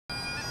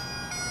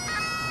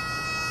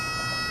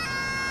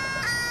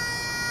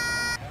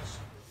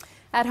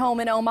At home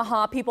in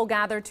Omaha, people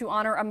gathered to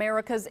honor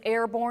America's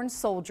airborne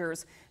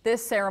soldiers.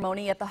 This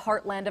ceremony at the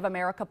Heartland of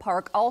America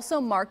Park also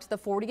marked the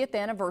 40th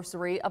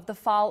anniversary of the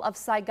fall of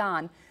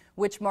Saigon,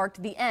 which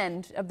marked the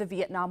end of the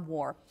Vietnam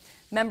War.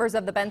 Members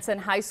of the Benson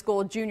High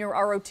School Junior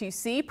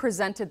ROTC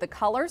presented the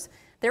colors.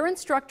 Their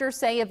instructors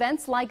say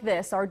events like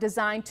this are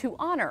designed to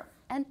honor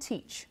and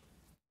teach.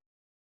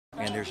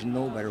 And there's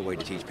no better way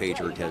to teach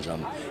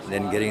patriotism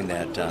than getting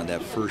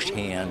that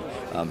first-hand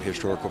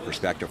historical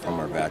perspective from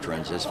our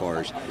veterans, as far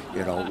as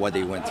what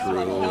they went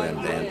through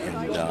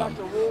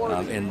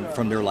and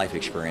from their life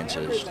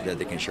experiences that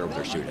they can share with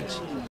their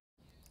students.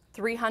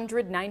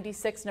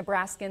 396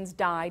 Nebraskans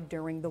died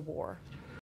during the war.